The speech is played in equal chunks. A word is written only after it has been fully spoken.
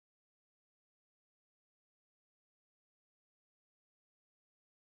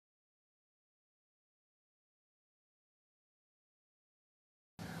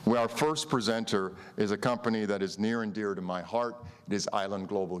Our first presenter is a company that is near and dear to my heart. It is Island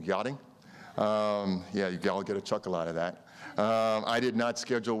Global Yachting. Yeah, you all get a chuckle out of that. I did not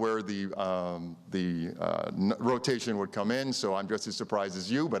schedule where the rotation would come in, so I'm just as surprised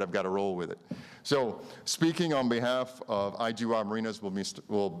as you, but I've got to roll with it. So, speaking on behalf of IGY Marinas will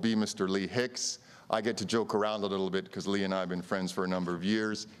be Mr. Lee Hicks. I get to joke around a little bit because Lee and I have been friends for a number of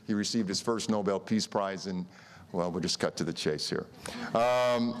years. He received his first Nobel Peace Prize in, well, we'll just cut to the chase here.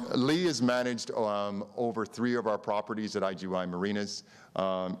 Lee has managed over 3 of our properties at IGY Marinas.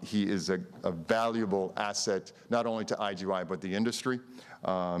 He is a valuable asset, not only to IGY, but the industry.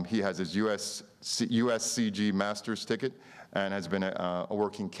 He has his USCG Masters ticket and has been a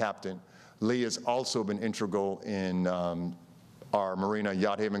working captain. Lee has also been integral in our marina,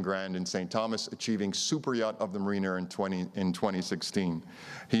 Yacht Haven Grand in St. Thomas, achieving Super Yacht of the Marina in 2016.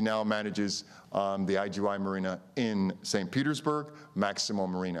 He now manages the IGY Marina in St. Petersburg, Maximo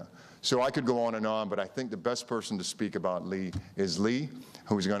Marina. So I could go on, but I think the best person to speak about Lee is Lee,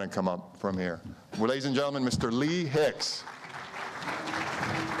 who's going to come up from here. Well, ladies and gentlemen, Mr. Lee Hicks.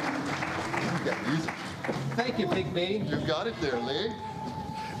 Thank you, Big B. You've got it there, Lee.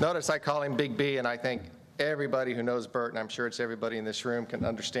 Notice I call him Big B, and I think everybody who knows Bert, and I'm sure it's everybody in this room, can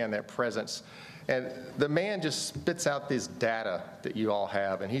understand that presence. And the man just spits out this data that you all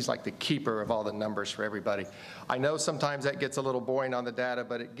have, and he's like the keeper of all the numbers for everybody. I know sometimes that gets a little boring on the data,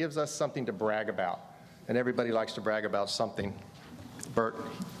 but it gives us something to brag about. And everybody likes to brag about something. Bert,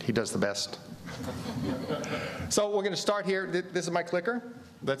 he does the best. So we're going to start here. This is my clicker.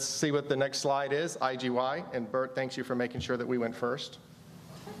 Let's see what the next slide is, IGY. And Bert, thanks you for making sure that we went first.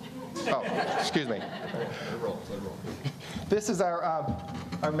 Oh, excuse me. This is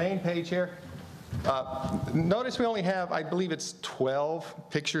our main page here. Notice we only have, I believe it's 12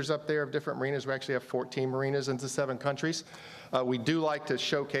 pictures up there of different marinas. We actually have 14 marinas into 7 countries. We do like to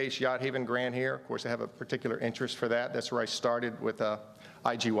showcase Yacht Haven Grand here. Of course, I have a particular interest for that. That's where I started with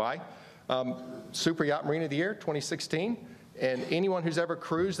IGY. Super Yacht Marina of the Year, 2016. And anyone who's ever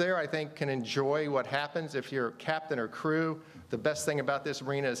cruised there, I think, can enjoy what happens if you're a captain or crew. The best thing about this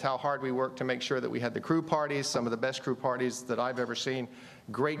marina is how hard we work to make sure that we had the crew parties, some of the best crew parties that I've ever seen.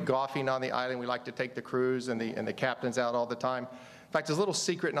 Great golfing on the island. We like to take the crews and the captains out all the time. In fact, there's a little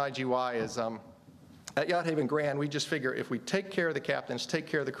secret in IGY is at Yacht Haven Grand, we just figure if we take care of the captains, take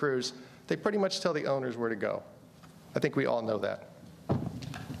care of the crews, they pretty much tell the owners where to go. I think we all know that.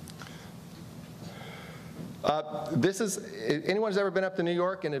 Anyone who's ever been up to New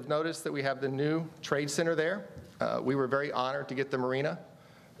York and have noticed that we have the new trade center there? We were very honored to get the marina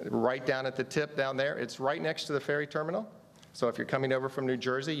right down at the tip down there. It's right next to the ferry terminal. So if you're coming over from New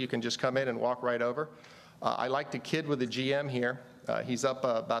Jersey, you can just come in and walk right over. I like to kid with the GM here. He's up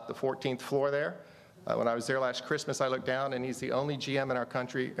about the 14th floor there. When I was there last Christmas, I looked down, and he's the only GM in our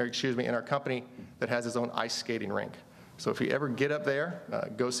country, or excuse me, in our company that has his own ice skating rink. So if you ever get up there,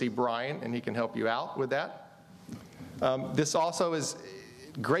 go see Brian, and he can help you out with that. This also is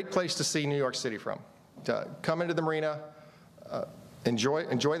a great place to see New York City from. Come into the marina, enjoy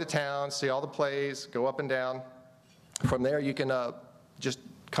the town, see all the plays, go up and down. From there, you can just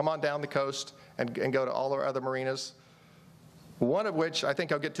come on down the coast and go to all our other marinas. One of which I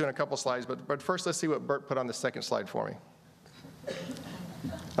think I'll get to in a couple slides, but first let's see what Bert put on the second slide for me.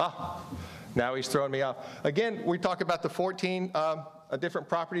 Now he's throwing me off. Again, we talk about the 14 different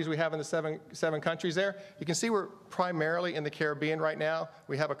properties we have in the seven countries there. You can see we're primarily in the Caribbean right now.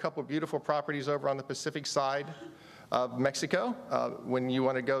 We have a couple beautiful properties over on the Pacific side of Mexico. When you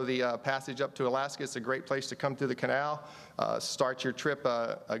want to go the passage up to Alaska, it's a great place to come through the canal. Start your trip,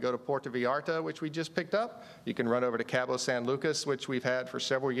 go to Puerto Vallarta, which we just picked up. You can run over to Cabo San Lucas, which we've had for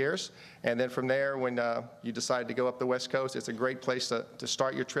several years. And then from there, when you decide to go up the West Coast, it's a great place to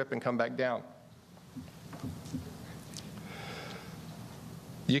start your trip and come back down.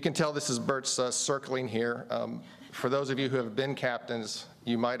 You can tell this is Bert's circling here. For those of you who have been captains,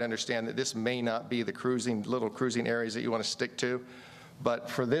 you might understand that this may not be the little cruising areas that you want to stick to. But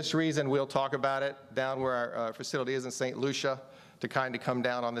for this reason, we'll talk about it down where our facility is in St. Lucia to kind of come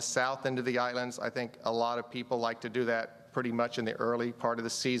down on the south end of the islands. I think a lot of people like to do that pretty much in the early part of the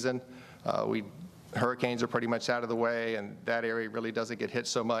season. Hurricanes are pretty much out of the way, and that area really doesn't get hit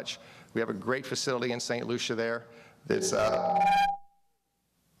so much. We have a great facility in St. Lucia there that's,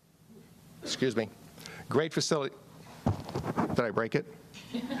 excuse me, great facility. Did I break it?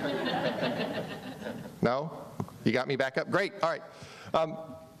 No? You got me back up? Great, all right.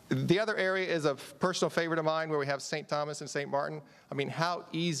 The other area is a personal favorite of mine where we have St. Thomas and St. Martin. I mean, how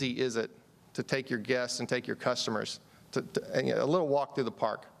easy is it to take your guests and take your customers and, a little walk through the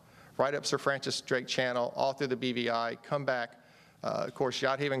park, right up Sir Francis Drake Channel, all through the BVI, come back. Of course,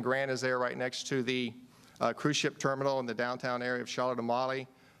 Yacht Haven Grand is there right next to the cruise ship terminal in the downtown area of Charlotte-Amalie.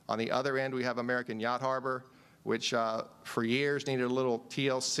 On the other end, we have American Yacht Harbor, which for years needed a little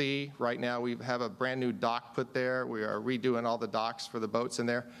TLC. Right now, we have a brand new dock put there. We are redoing all the docks for the boats in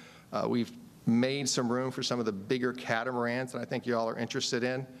there. We've made some room for some of the bigger catamarans that I think you all are interested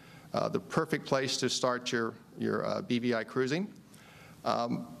in. The perfect place to start your BVI cruising.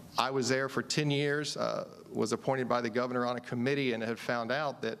 I was there for 10 years, was appointed by the governor on a committee, and had found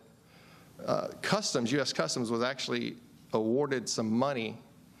out that Customs, U.S. Customs, was actually awarded some money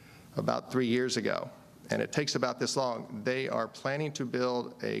about 3 years ago, and it takes about this long. They are planning to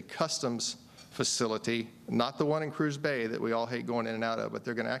build a customs facility, not the one in Cruz Bay that we all hate going in and out of, but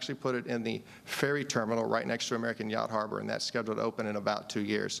they're going to actually put it in the ferry terminal right next to American Yacht Harbor, and that's scheduled to open in about 2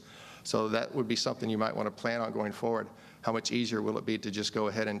 years. So that would be something you might want to plan on going forward. How much easier will it be to just go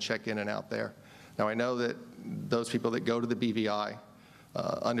ahead and check in and out there? Now, I know that those people that go to the BVI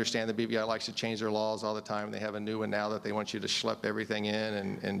understand the BVI likes to change their laws all the time. They have a new one now that they want you to schlep everything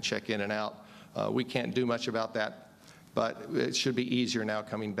in and check in and out. We can't do much about that, but it should be easier now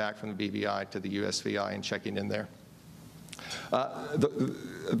coming back from the BVI to the USVI and checking in there.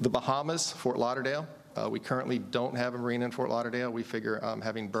 The Bahamas, Fort Lauderdale. We currently don't have a marina in Fort Lauderdale. We figure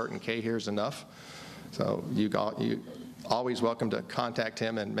having Bert and Kay here is enough. So you always welcome to contact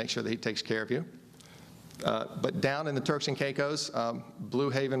him and make sure that he takes care of you. But down in the Turks and Caicos, Blue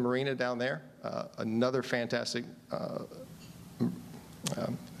Haven Marina down there, another fantastic,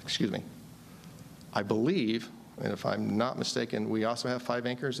 excuse me, I believe, and if I'm not mistaken, we also have 5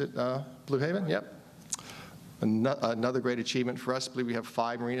 anchors at Blue Haven, yep. Another great achievement for us. I believe we have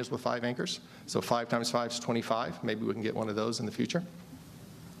 5 marinas with 5 anchors. So 5 times 5 is 25. Maybe we can get one of those in the future.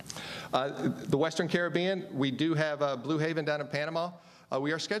 The Western Caribbean, we do have Blue Haven down in Panama.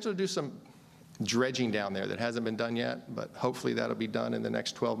 We are scheduled to do some dredging down there that hasn't been done yet, but hopefully that'll be done in the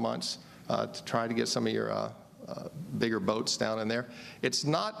next 12 months to try to get some of your bigger boats down in there. It's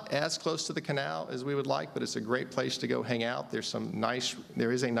not as close to the canal as we would like, but it's a great place to go hang out. There is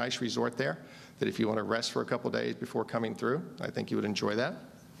a nice resort there that if you want to rest for a couple days before coming through, I think you would enjoy that.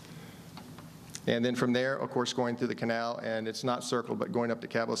 And then from there, of course, going through the canal, and it's not circled, but going up to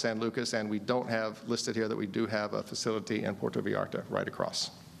Cabo San Lucas, and we don't have listed here that we do have a facility in Puerto Vallarta right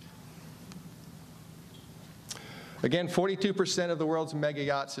across. Again, 42% of the world's mega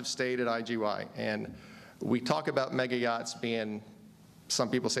yachts have stayed at IGY, and we talk about mega yachts being, some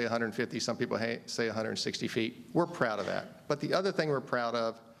people say 150, some people say 160 feet. We're proud of that. But the other thing we're proud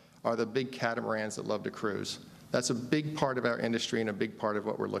of are the big catamarans that love to cruise. That's a big part of our industry and a big part of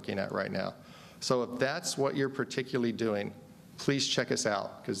what we're looking at right now. So if that's what you're particularly doing, please check us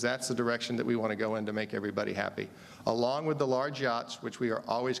out, because that's the direction that we want to go in to make everybody happy. Along with the large yachts, which we are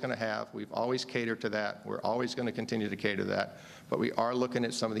always going to have, we've always catered to that, we're always going to continue to cater to that, but we are looking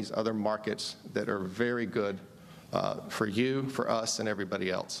at some of these other markets that are very good for you, for us, and everybody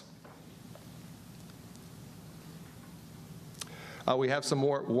else. We have some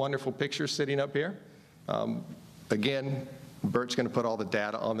more wonderful pictures sitting up here. Again, Bert's going to put all the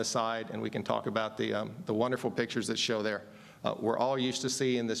data on the side, and we can talk about the wonderful pictures that show there. We're all used to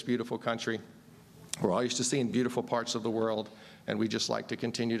seeing this beautiful country. We're all used to seeing beautiful parts of the world, and we just like to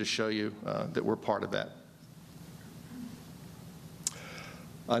continue to show you that we're part of that.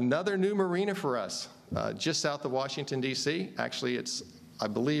 Another new marina for us, just south of Washington, D.C. Actually, it's, I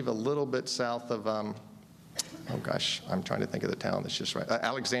believe, a little bit south of, oh gosh, I'm trying to think of the town that's just right,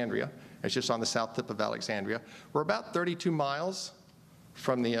 Alexandria. It's just on the south tip of Alexandria. We're about 32 miles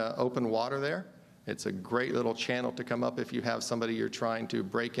from the open water there. It's a great little channel to come up if you have somebody you're trying to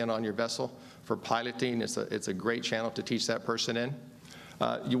break in on your vessel for piloting. It's a great channel to teach that person in.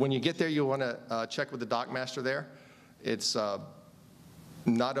 When you get there, you'll want to check with the dockmaster there. It's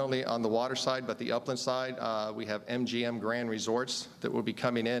not only on the water side, but the upland side. We have MGM Grand Resorts that will be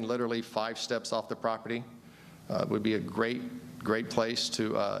coming in literally 5 steps off the property. It would be a great place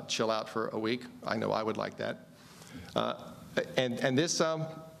to chill out for a week. I know I would like that. And this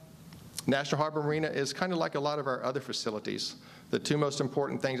National Harbor Marina is kind of like a lot of our other facilities. The 2 most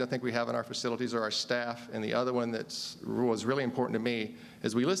important things I think we have in our facilities are our staff, and the other one that was really important to me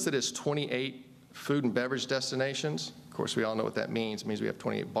is we listed as 28 food and beverage destinations. Of course, we all know what that means. It means we have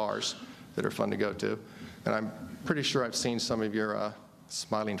 28 bars that are fun to go to. And I'm pretty sure I've seen some of your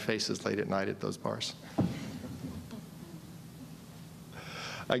smiling faces late at night at those bars.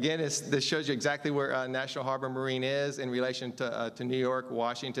 Again, this shows you exactly where National Harbor Marine is in relation to New York,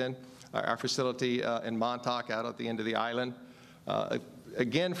 Washington, our facility in Montauk out at the end of the island.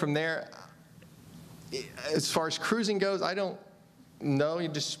 Again, from there, as far as cruising goes, I don't know, you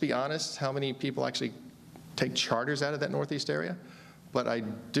just be honest, how many people actually take charters out of that Northeast area. But I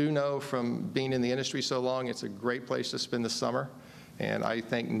do know from being in the industry so long, it's a great place to spend the summer. And I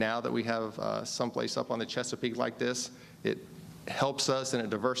think now that we have someplace up on the Chesapeake like this, it helps us and it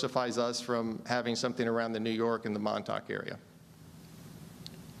diversifies us from having something around the New York and the Montauk area.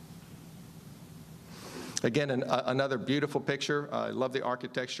 Again, another beautiful picture. I love the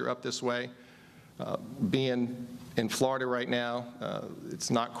architecture up this way. Being in Florida right now, it's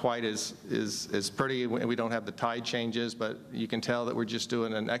not quite as pretty. We don't have the tide changes, but you can tell that we're just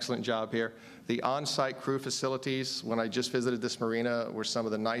doing an excellent job here. The on-site crew facilities, when I just visited this marina, were some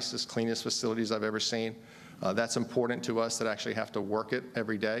of the nicest, cleanest facilities I've ever seen. That's important to us that actually have to work it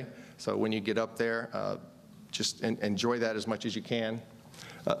every day. So when you get up there, just enjoy that as much as you can.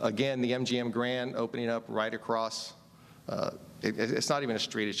 Again, the MGM Grand opening up right across. It's not even a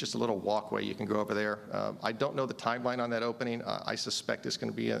street, it's just a little walkway. You can go over there. I don't know the timeline on that opening. I suspect it's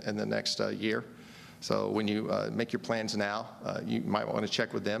going to be in the next year. So when you make your plans now, you might want to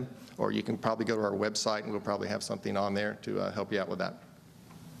check with them, or you can probably go to our website and we'll probably have something on there to help you out with that.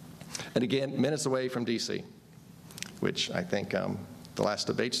 And again, minutes away from DC, which I think the last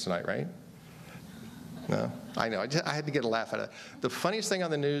debate's tonight, right? No, I know, I had to get a laugh out of it. The funniest thing on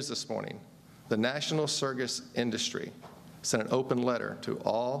the news this morning, the national circus industry sent an open letter to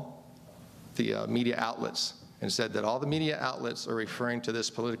all the media outlets and said that all the media outlets are referring to this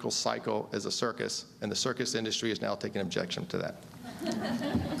political cycle as a circus, and the circus industry is now taking objection to that.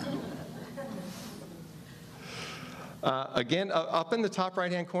 Again, up in the top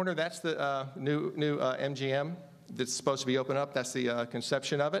right-hand corner, that's the new MGM that's supposed to be open up. That's the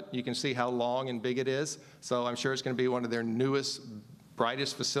conception of it. You can see how long and big it is. So I'm sure it's going to be one of their newest,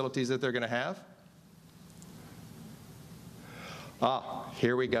 brightest facilities that they're going to have.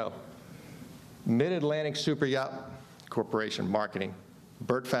 Here we go. Mid-Atlantic Super Yacht Corporation Marketing.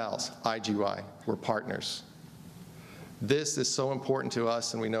 Bert Fowles, IGY, we're partners. This is so important to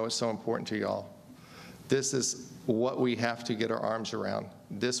us, and we know it's so important to y'all. This is what we have to get our arms around.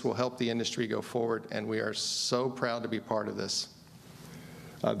 This will help the industry go forward, and we are so proud to be part of this.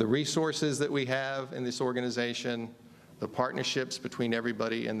 The resources that we have in this organization, the partnerships between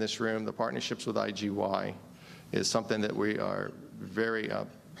everybody in this room, the partnerships with IGY, is something that we are very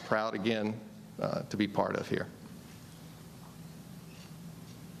proud, again, to be part of here.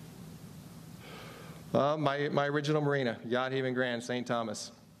 My original marina, Yacht Haven Grand, St.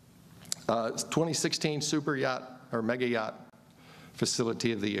 Thomas. 2016 Super Yacht, or Mega Yacht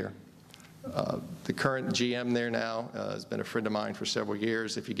Facility of the Year. The current GM there now has been a friend of mine for several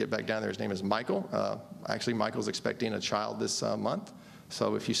years. If you get back down there, his name is Michael. Actually, Michael's expecting a child this month.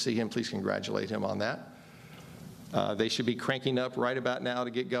 So if you see him, please congratulate him on that. They should be cranking up right about now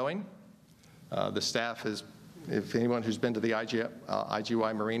to get going. The staff is, if anyone who's been to the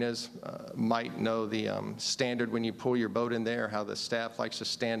IGY Marinas might know the standard when you pull your boat in there, how the staff likes to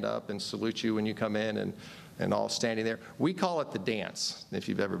stand up and salute you when you come in and all standing there. We call it the dance, if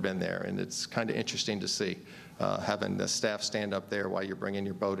you've ever been there, and it's kind of interesting to see having the staff stand up there while you're bringing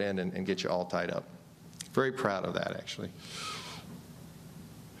your boat in and get you all tied up. Very proud of that, actually.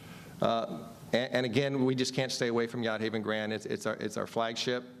 And again, we just can't stay away from Yacht Haven Grand. It's our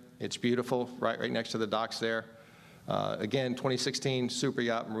flagship. It's beautiful, right next to the docks there. Again, 2016 Super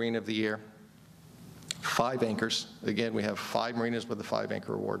Yacht Marina of the Year. 5 anchors. Again, we have 5 marinas with the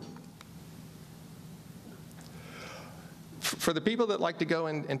 5-anchor award. For the people that like to go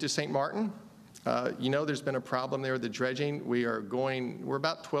into St. Martin, you know there's been a problem there with the dredging. We're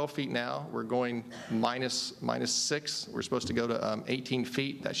about 12 feet now. We're going minus 6. We're supposed to go to 18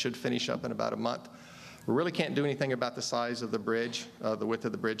 feet. That should finish up in about a month. We really can't do anything about the size of the bridge, the width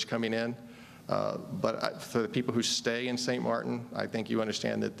of the bridge coming in. But for the people who stay in St. Martin, I think you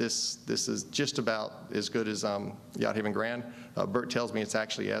understand that this is just about as good as Yacht Haven Grand. Bert tells me it's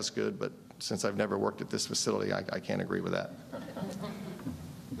actually as good, but since I've never worked at this facility, I can't agree with that.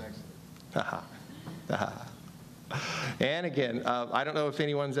 Thanks. And again, I don't know if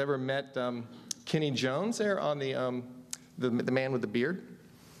anyone's ever met Kenny Jones there on the man with the beard.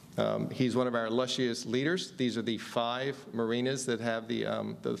 He's one of our illustrious leaders. These are the 5 marinas that have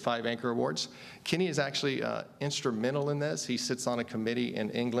the 5 anchor awards. Kenny is actually instrumental in this. He sits on a committee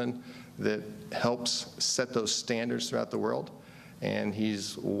in England that helps set those standards throughout the world. And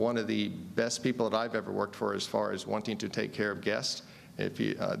he's one of the best people that I've ever worked for as far as wanting to take care of guests.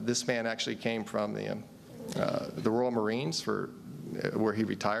 This man actually came from the Royal Marines where he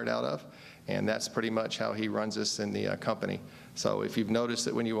retired out of. And that's pretty much how he runs this in the company. So if you've noticed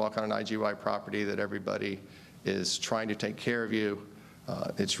that when you walk on an IGY property that everybody is trying to take care of you,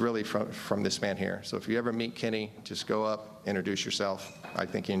 it's really from this man here. So if you ever meet Kenny, just go up, introduce yourself. I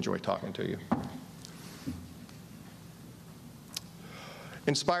think he enjoyed talking to you.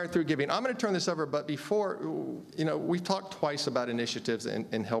 Inspire through giving. I'm going to turn this over, but before, we've talked twice about initiatives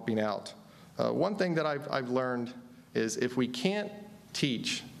and helping out. One thing that I've learned is if we can't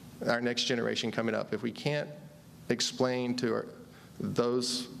teach our next generation coming up, if we can't explain to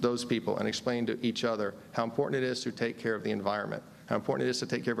those people and explain to each other how important it is to take care of the environment, how important it is to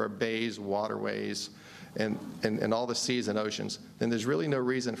take care of our bays, waterways, and all the seas and oceans, then there's really no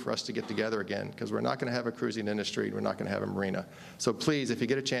reason for us to get together again, because we're not going to have a cruising industry, we're not going to have a marina. So please, if you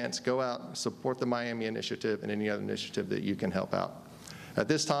get a chance, go out, support the Miami Initiative and any other initiative that you can help out. At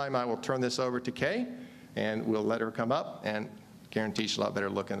this time, I will turn this over to Kay, and we'll let her come up, and guarantee she's a lot better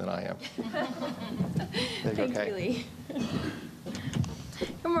looking than I am. Thank you, Lee.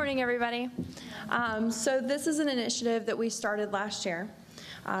 Good morning, everybody. So this is an initiative that we started last year.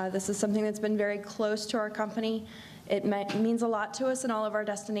 This is something that's been very close to our company. It means a lot to us in all of our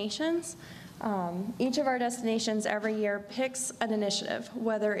destinations. Each of our destinations every year picks an initiative,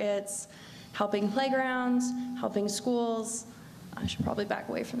 whether it's helping playgrounds, helping schools. I should probably back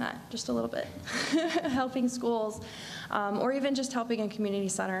away from that just a little bit. Helping schools, or even just helping a community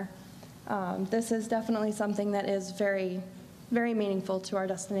center. This is definitely something that is very, very meaningful to our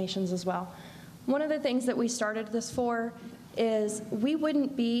destinations as well. One of the things that we started this for is we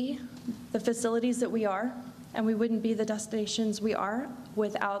wouldn't be the facilities that we are, and we wouldn't be the destinations we are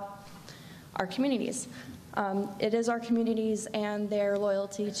without our communities. It is our communities and their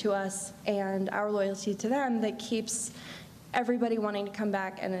loyalty to us and our loyalty to them that keeps everybody wanting to come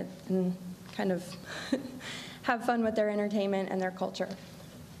back and kind of have fun with their entertainment and their culture.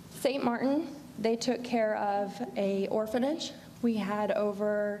 St. Martin, they took care of an orphanage. We had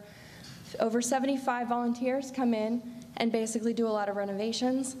over 75 volunteers come in and basically do a lot of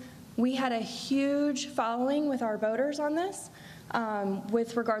renovations. We had a huge following with our boaters on this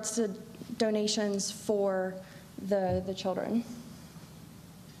with regards to donations for the children.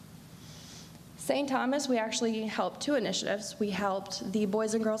 St. Thomas, we actually helped two initiatives. We helped the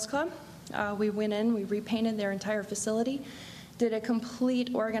Boys and Girls Club. We went in, we repainted their entire facility, did a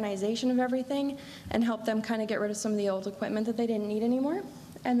complete organization of everything, and helped them kind of get rid of some of the old equipment that they didn't need anymore.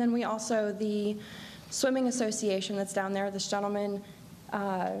 And then we also, the swimming association that's down there, this gentleman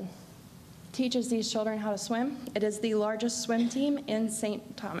teaches these children how to swim. It is the largest swim team in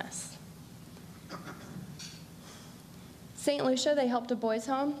St. Thomas. St. Lucia, they helped a boys'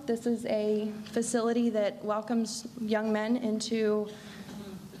 home. This is a facility that welcomes young men into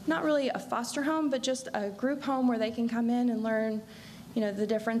not really a foster home, but just a group home where they can come in and learn, the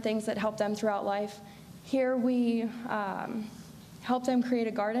different things that help them throughout life. Here we helped them create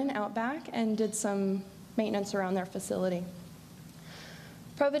a garden out back and did some maintenance around their facility.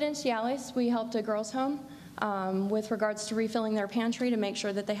 Providenciales, we helped a girls' home with regards to refilling their pantry to make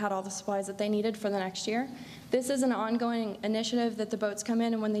sure that they had all the supplies that they needed for the next year. This is an ongoing initiative that the boats come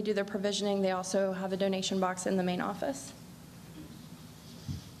in, and when they do their provisioning, they also have a donation box in the main office.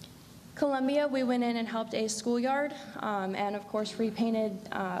 Columbia, we went in and helped a schoolyard and, of course, repainted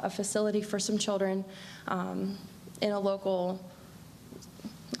a facility for some children in a local,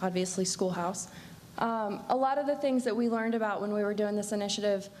 obviously, schoolhouse. A lot of the things that we learned about when we were doing this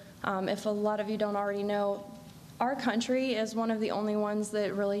initiative, if a lot of you don't already know, our country is one of the only ones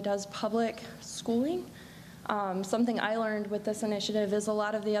that really does public schooling. Something I learned with this initiative is a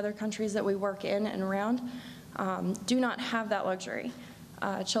lot of the other countries that we work in and around do not have that luxury.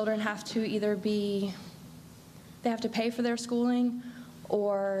 Children have to either they have to pay for their schooling,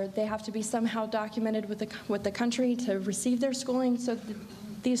 or they have to be somehow documented with the country to receive their schooling. So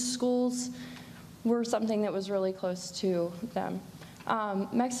these schools were something that was really close to them.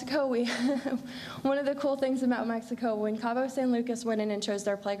 Mexico, one of the cool things about Mexico, when Cabo San Lucas went in and chose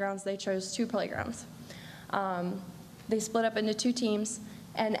their playgrounds, they chose 2 playgrounds. They split up into 2 teams,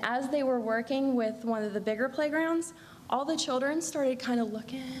 and as they were working with one of the bigger playgrounds, all the children started kind of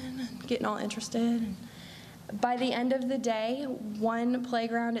looking and getting all interested. And by the end of the day, one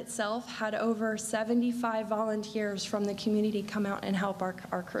playground itself had over 75 volunteers from the community come out and help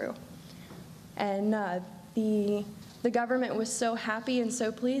our crew. And the government was so happy and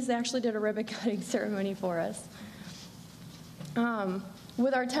so pleased, they actually did a ribbon cutting ceremony for us.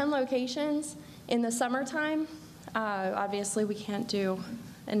 With our 10 locations, in the summertime, obviously we can't do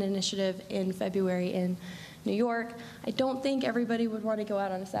an initiative in February in New York. I don't think everybody would want to go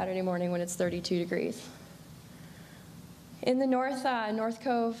out on a Saturday morning when it's 32 degrees. In the north, North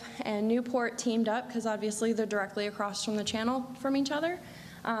Cove and Newport teamed up because obviously they're directly across from the channel from each other,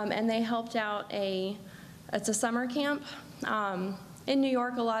 and they helped out it's a summer camp. In New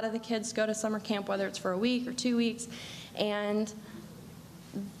York, a lot of the kids go to summer camp, whether it's for a week or 2 weeks, and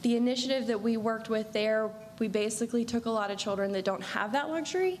the initiative that we worked with there we basically took a lot of children that don't have that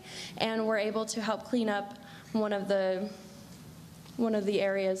luxury and were able to help clean up one of the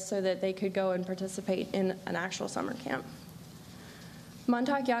areas so that they could go and participate in an actual summer camp.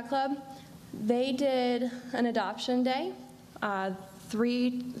 Montauk Yacht Club, they did an adoption day.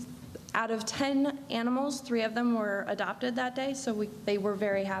 3 out of 10 animals, 3 of them were adopted that day, so they were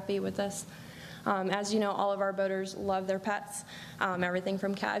very happy with this. As you know, all of our boaters love their pets.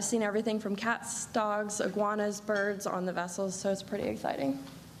 I've seen everything from cats, dogs, iguanas, birds on the vessels, so it's pretty exciting.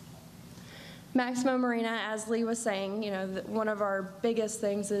 Maximo Marina, as Lee was saying, one of our biggest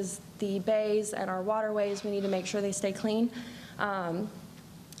things is the bays and our waterways. We need to make sure they stay clean.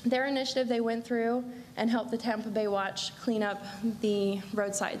 Their initiative, they went through and helped the Tampa Bay Watch clean up the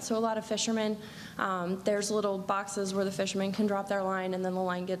roadside. So a lot of fishermen, there's little boxes where the fishermen can drop their line, and then the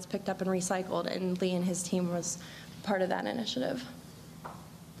line gets picked up and recycled, and Lee and his team was part of that initiative.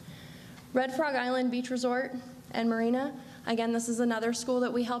 Red Frog Island Beach Resort and Marina, again, this is another school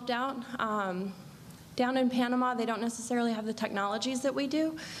that we helped out. Down in Panama, they don't necessarily have the technologies that we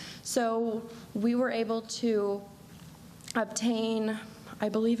do, so we were able to obtain, I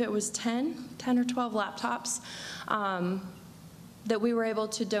believe it was 10 or 12 laptops that we were able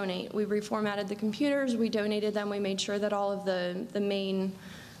to donate. We reformatted the computers, we donated them, we made sure that all of the main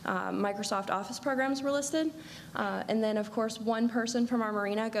Microsoft Office programs were listed. And then, of course, one person from our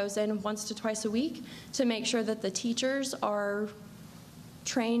marina goes in once to twice a week to make sure that the teachers are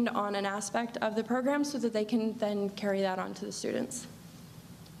trained on an aspect of the program so that they can then carry that on to the students.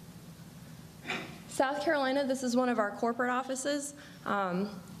 South Carolina, this is one of our corporate offices.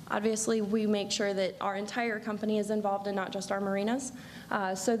 Obviously, we make sure that our entire company is involved and not just our marinas.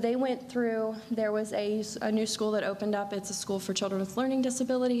 So they went through, there was a new school that opened up. It's a school for children with learning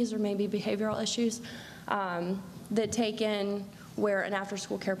disabilities or maybe behavioral issues that take in where an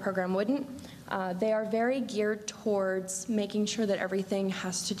after-school care program wouldn't. They are very geared towards making sure that everything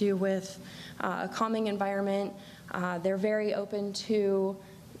has to do with a calming environment. They're very open to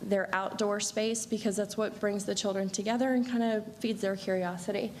their outdoor space because that's what brings the children together and kind of feeds their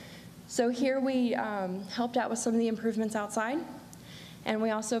curiosity. So here we helped out with some of the improvements outside, and we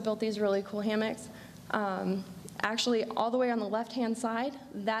also built these really cool hammocks. Actually, all the way on the left-hand side,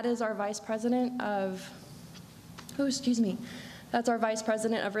 that is our Vice President of, that's our Vice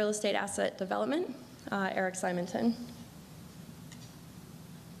President of Real Estate Asset Development, Eric Simonton.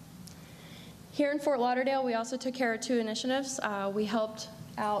 Here in Fort Lauderdale, we also took care of 2 initiatives. We helped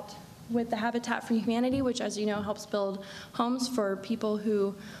out with the Habitat for Humanity, which, as you know, helps build homes for people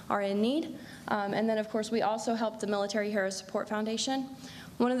who are in need. And then, of course, we also helped the Military Hero Support Foundation.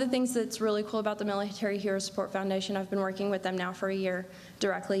 One of the things that's really cool about the Military Hero Support Foundation, I've been working with them now for a year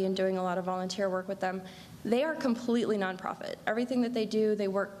directly and doing a lot of volunteer work with them. They are completely nonprofit. Everything that they do, they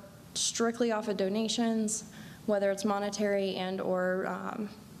work strictly off of donations, whether it's monetary and or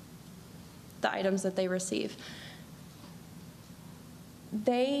the items that they receive.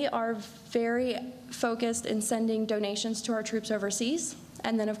 They are very focused in sending donations to our troops overseas.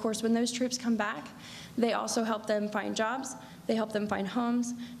 And then, of course, when those troops come back, they also help them find jobs, they help them find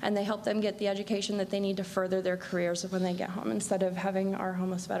homes, and they help them get the education that they need to further their careers when they get home, instead of having our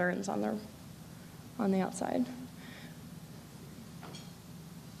homeless veterans on the outside.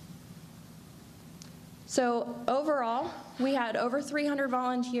 So overall, we had over 300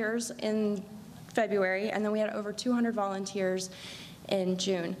 volunteers in February, and then we had over 200 volunteers in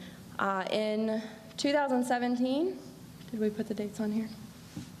June. In 2017, did we put the dates on here?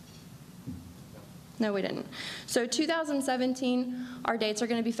 No, we didn't. So 2017, our dates are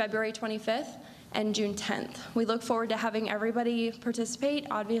going to be February 25th and June 10th. We look forward to having everybody participate.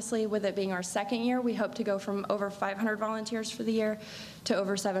 Obviously, with it being our second year, we hope to go from over 500 volunteers for the year to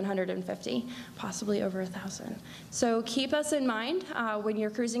over 750, possibly over 1,000. So keep us in mind when you're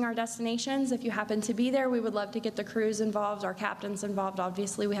cruising our destinations. If you happen to be there, we would love to get the crews involved, our captains involved.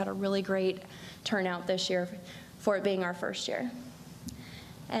 Obviously, we had a really great turnout this year for it being our first year.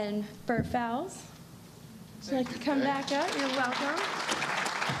 And Bert Fowles, would you like to come back up? You're welcome.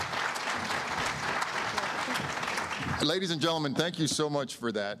 Ladies and gentlemen, thank you so much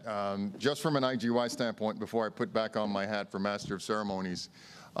for that. Just from an IGY standpoint, before I put back on my hat for Master of Ceremonies,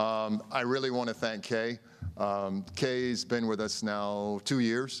 I really want to thank Kay. Kay's been with us now 2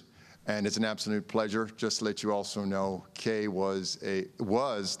 years, and it's an absolute pleasure. Just to let you also know, Kay was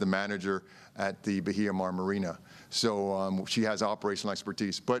the manager at the Bahia Mar Marina. So she has operational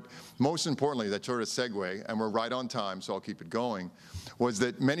expertise. But most importantly, that sort of segue, and we're right on time, so I'll keep it going, was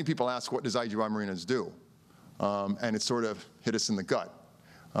that many people ask, what does IGY Marinas do? And it sort of hit us in the gut.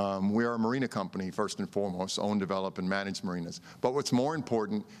 We are a marina company, first and foremost, own, develop, and manage marinas. But what's more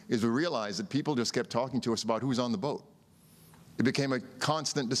important is we realized that people just kept talking to us about who's on the boat. It became a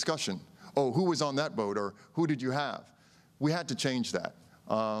constant discussion. Oh, who was on that boat, or who did you have? We had to change that.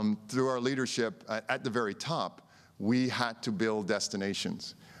 Through our leadership at the very top, we had to build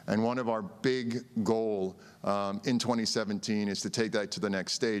destinations. And one of our big goal in 2017 is to take that to the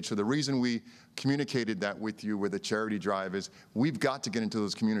next stage. So the reason we communicated that with you with a charity drive is we've got to get into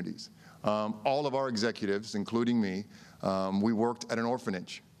those communities. All of our executives, including me, we worked at an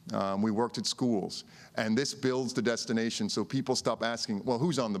orphanage. We worked at schools. And this builds the destination so people stop asking, well,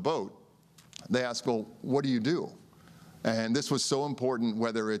 who's on the boat? They ask, well, what do you do? And this was so important,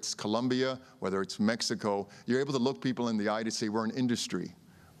 whether it's Colombia, whether it's Mexico, you're able to look people in the eye to say we're an industry.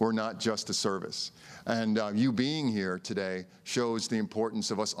 We're not just a service. And you being here today shows the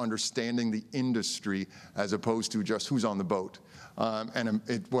importance of us understanding the industry as opposed to just who's on the boat.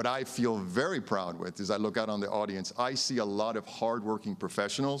 What I feel very proud with is I look out on the audience, I see a lot of hardworking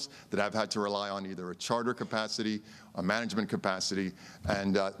professionals that I've had to rely on either a charter capacity, a management capacity,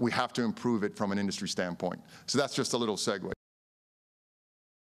 and we have to improve it from an industry standpoint. So that's just a little segue.